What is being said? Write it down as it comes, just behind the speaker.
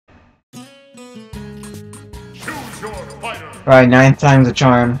Alright, 9 times the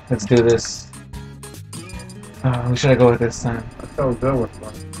charm. Let's do this. Who should I go with this time? I felt good with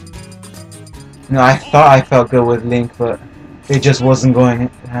one. No, I thought I felt good with Link, but it just wasn't going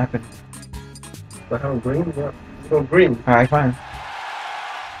to happen. The hell, green? Yeah. Let's go green. Alright, fine.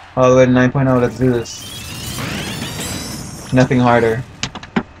 All the way to 9.0, let's do this. Nothing harder.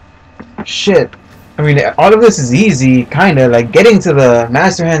 Shit. I mean, all of this is easy, kinda. Like, getting to the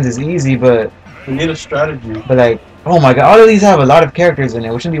Master Hands is easy, but... We need a strategy. But, like, oh my god, all of these have a lot of characters in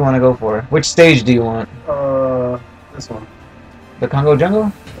it. Which one do you want to go for? Which stage do you want? This one. The Congo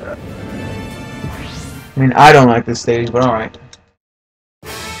Jungle? Yeah. I mean, I don't like this stage, but alright.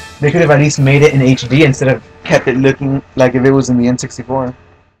 They could have at least made it in HD instead of kept it looking like if it was in the N64.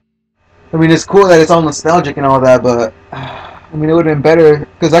 I mean, it's cool that it's all nostalgic and all that, but... I mean, it would have been better,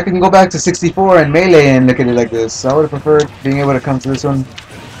 because I can go back to 64 and Melee and look at it like this. So I would have preferred being able to come to this one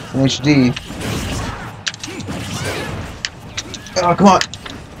in HD. Oh, come on!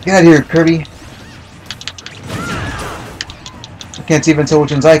 Get out of here, Kirby! I can't even tell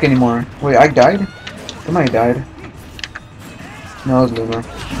which one's Ike anymore. Wait, Ike died? Somebody died. No, it was Luma.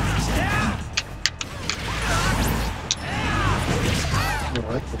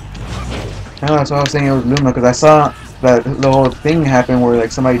 No, that's why I was saying it was Luma, because I saw that the whole thing happen where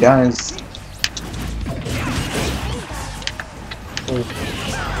like somebody dies.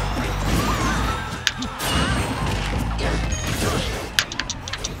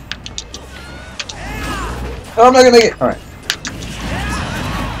 Oh, I'm not gonna make it! Alright.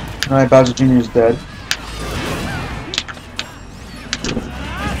 Alright, Bowser Jr. is dead.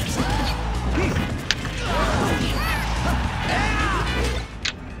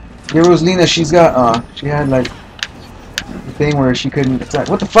 Yeah, Rosalina, she's got, she had like the thing where she couldn't attack.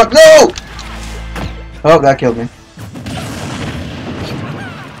 What the fuck? No! Oh, that killed me.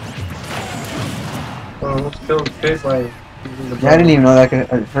 Oh, let's kill the pit by using the Yeah, I didn't even know that could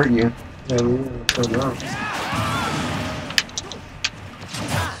hurt you. Yeah, we need to kill them.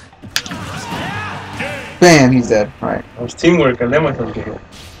 Bam, he's dead. Alright. That was teamwork, I let myself get hit.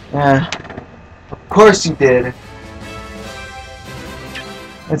 Yeah. Of course you did.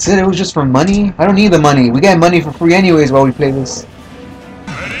 That's it, it was just for money? I don't need the money. We get money for free anyways while we play this.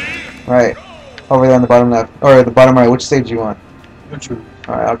 Right. Over there on the bottom left. Or the bottom right. Which stage do you want? Which one?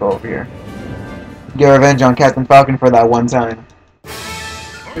 Alright, I'll go over here. Get revenge on Captain Falcon for that one time.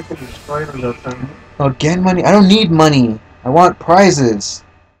 I could destroy them that time. Again, money? I don't need money. I want prizes.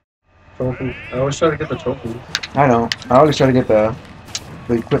 Trophy. I always try to get the trophy. I don't. I always try to get the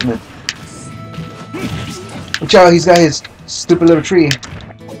equipment. Watch out, he's got his stupid little tree.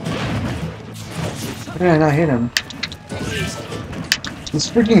 How did I not hit him? This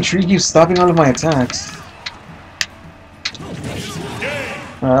freaking tree keeps stopping all of my attacks.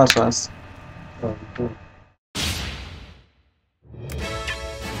 Alright, that was fast. Oh, cool.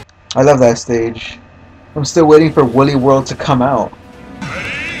 I love that stage. I'm still waiting for Woolly World to come out.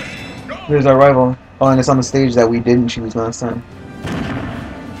 There's our rival. Oh, and it's on the stage that we didn't choose last time.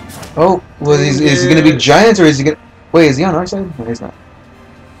 Oh, well, is he gonna be giants or is he gonna... Wait, is he on our side? No, he's not.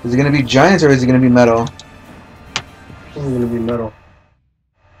 Is he gonna be giants or is he gonna be metal? He's gonna be metal.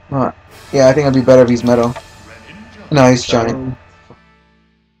 What? Yeah, I think it'd be better if he's metal. No, he's giant.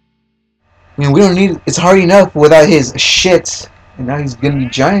 I mean, we don't need... It's hard enough without his shit. And now he's gonna be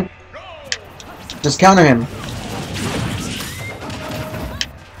giant. Just counter him.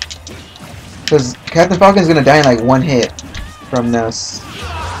 Because Captain Falcon's gonna die in like one hit from this.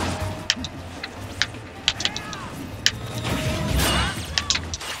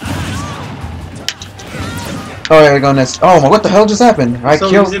 Oh, there we go, Ness. Oh my, what the hell just happened? I so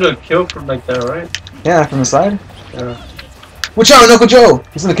killed. easy to kill from like that, right? Yeah, from the side. Yeah. Watch out, Uncle Joe!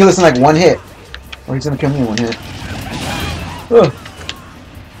 He's gonna kill us in like one hit. Or he's gonna kill me in one hit. Ugh.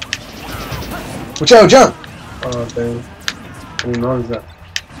 Watch out, jump! Oh, dang. I didn't notice that.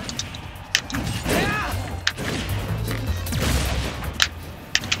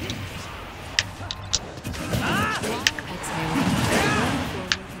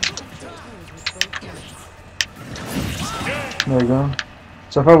 There we go.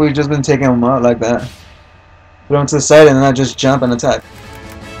 So far we've just been taking them out like that. Put them to the side and then I just jump and attack.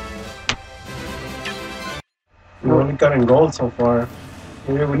 We only got in gold so far.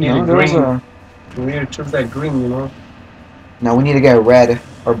 Maybe we need a green. We need to choose that green, you know? No, we need to get red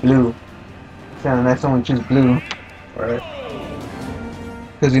or blue. So the next one we choose blue. Alright.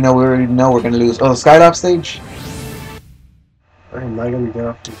 Because we already know we're gonna lose. Oh, the Skydop stage? I'm not gonna get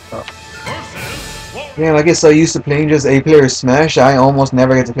off the top. Yeah, I get so used to playing just 8-player Smash, I almost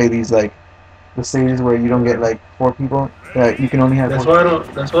never get to play these, like, the stages where you don't get, like, 4 people. That you can only have That's 4 why I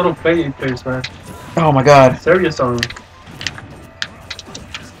don't play 8-player Smash. Oh my god. Serious on.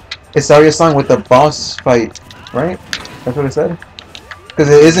 It's Zarya's song with the boss fight, right? That's what it said? Because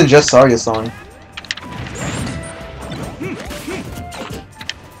it isn't just Zarya's song.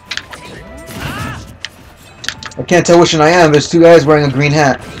 I can't tell which one I am. There's two guys wearing a green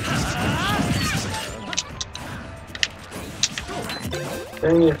hat.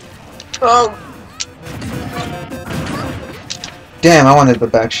 Dang it. Oh! Damn, I wanted the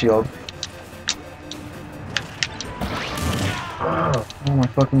back shield. Oh my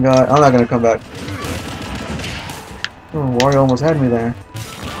fucking god. I'm not gonna come back. Oh, Wario almost had me there.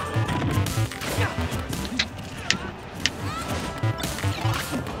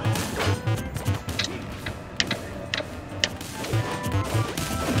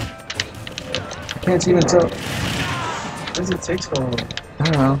 I can't even tell. Why does it take so long? I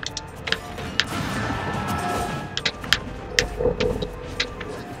don't know.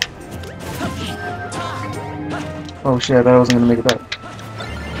 Oh shit, I thought I wasn't gonna make it back.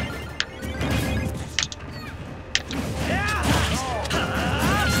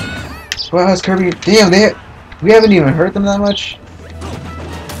 Wow, how's Kirby? Damn, we haven't even hurt them that much.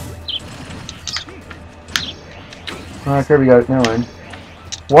 Alright, Kirby got it. Never mind.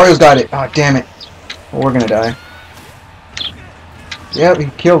 Wario's got it. Oh, damn it. Well, we're gonna die. Yep, he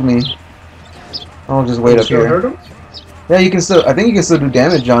killed me. I'll just wait up here. Hurt him? Yeah, you can still. I think you can still do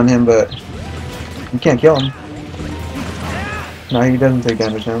damage on him, but you can't kill him. No, he doesn't take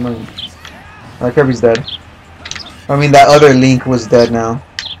damage. Never mind. Alright, Kirby's dead. I mean, that other Link was dead now.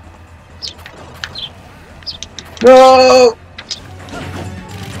 No!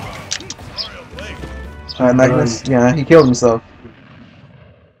 Alright, Magnus. Yeah, he killed himself.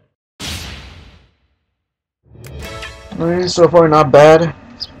 So far, not bad.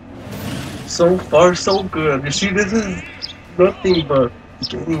 So far, so good. You see, this is nothing but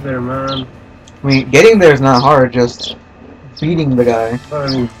getting there, man. I mean, getting there is not hard, just beating the guy. I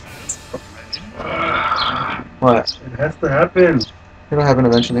mean, What? it has to happen. It'll happen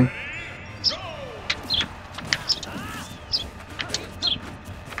eventually.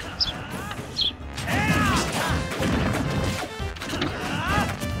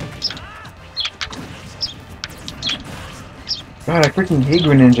 God, I freaking hate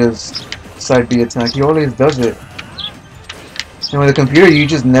Greninja's side B attack. He always does it. And with a computer, you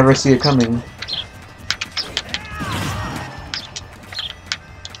just never see it coming.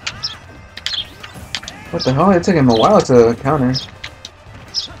 What the hell? It took him a while to counter.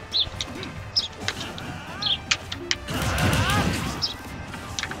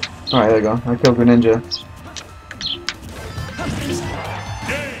 Alright, there you go. I killed Greninja.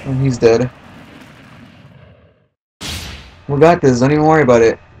 And he's dead. We got this. Don't even worry about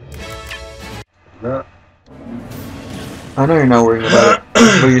it. No. I know you're not worrying about it,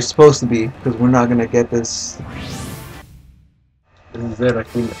 but you're supposed to be, because we're not gonna get this. This is it, I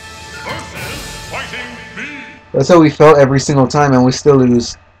think. That's how we felt every single time, and we still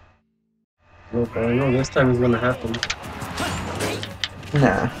lose. Look, I know this time is gonna happen.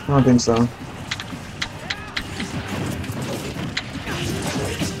 Nah, I don't think so.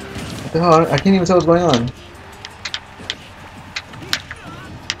 What the hell? I can't even tell what's going on.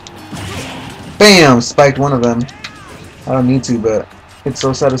 Bam! Spiked one of them. I don't need to, but it's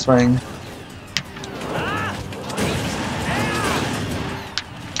so satisfying.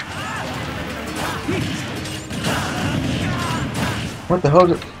 What the hell?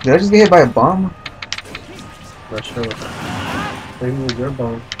 Did I just get hit by a bomb? Not sure. Maybe it was your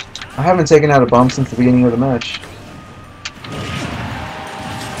bomb. I haven't taken out a bomb since the beginning of the match.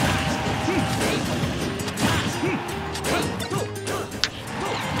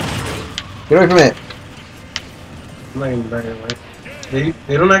 Get away from it! I'm not even better, right?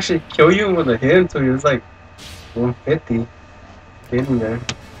 They don't actually kill you with a hit until you're like 150. Getting there.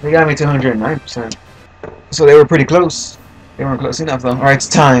 They got me to 109%. So they were pretty close. They weren't close enough though. Alright, it's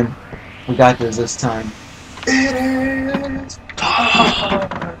time. We got this time. It is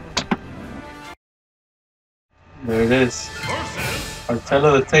time! There it is. Our tail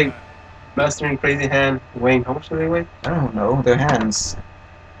of the tape. Mastering Crazy Hand. Weighing, how much do they weigh? I don't know. Their hands.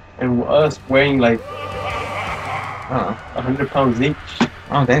 And us weighing like Oh. 100 pounds each.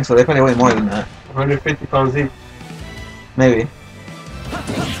 I don't think so. They probably weigh more than that. 150 pounds each. Maybe.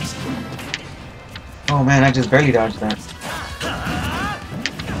 Oh man, I just barely dodged that.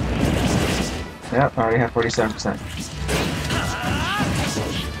 Yep, I already have 47%.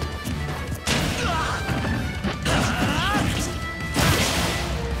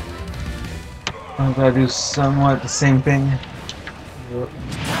 I'm gonna do somewhat the same thing.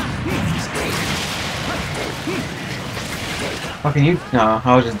 How can you? No,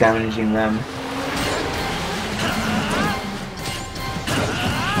 I was just damaging them.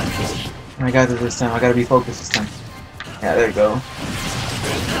 I got this time. I gotta be focused this time. Yeah, there you go.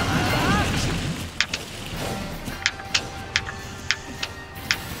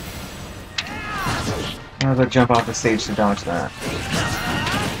 I'm gonna jump off the stage to dodge that.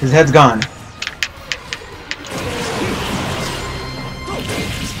 His head's gone.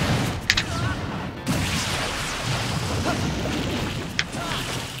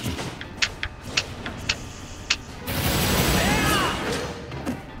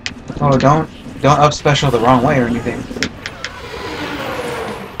 Oh, don't up special the wrong way or anything.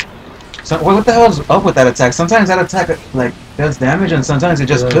 So what the hell's up with that attack? Sometimes that attack like does damage, and sometimes it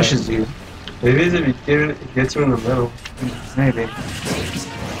just pushes you. Maybe if you get it gets you in the middle. Maybe.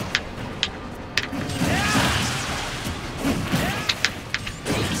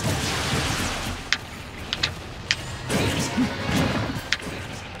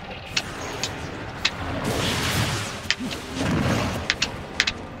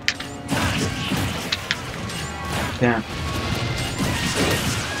 Damn.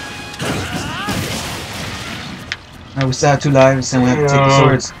 Now we still have 2 lives and we have to take the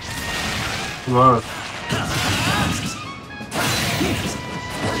swords. Come on.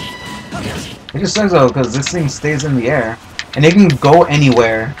 It just sucks though, because this thing stays in the air. And it can go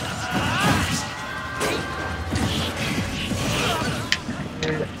anywhere.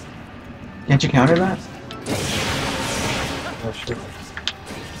 Can't you counter that? Oh shit.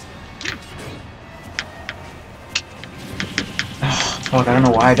 Fuck, I don't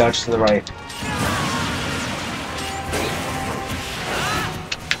know why I dodged to the right.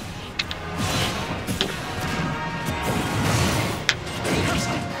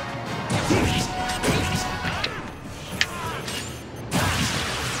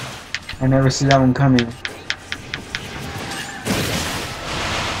 I never see that one coming.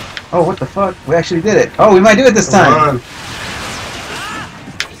 Oh, what the fuck? We actually did it. Oh, we might do it this time.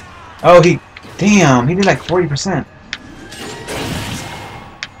 Oh, damn, he did like 40%.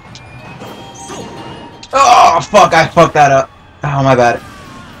 Oh, fuck, I fucked that up. Oh, my bad.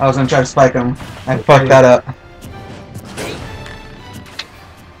 I was gonna try to spike him. I fucked that up.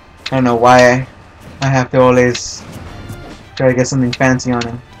 I don't know why I have to always try to get something fancy on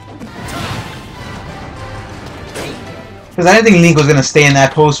him. Because I didn't think Link was gonna stay in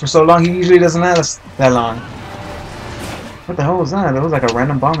that pose for so long. He usually doesn't last that long. What the hell was that? That was like a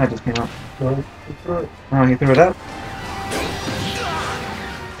random bomb that just came up. No, he threw it. Oh, he threw it up?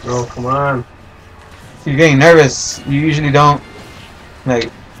 Oh, come on. You're getting nervous. You usually don't.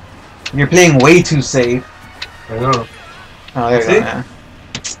 Like, you're playing way too safe. I know. Oh, there you go. Yeah.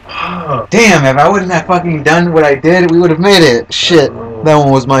 Oh. Damn, if I wouldn't have fucking done what I did, we would have made it. Shit. That one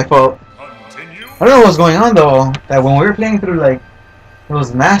was my fault. I don't know what's going on though. That when we were playing through like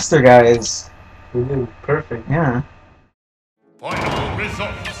those master guys. We did perfect. Yeah. Final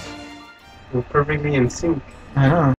results. We're perfectly in sync. I know.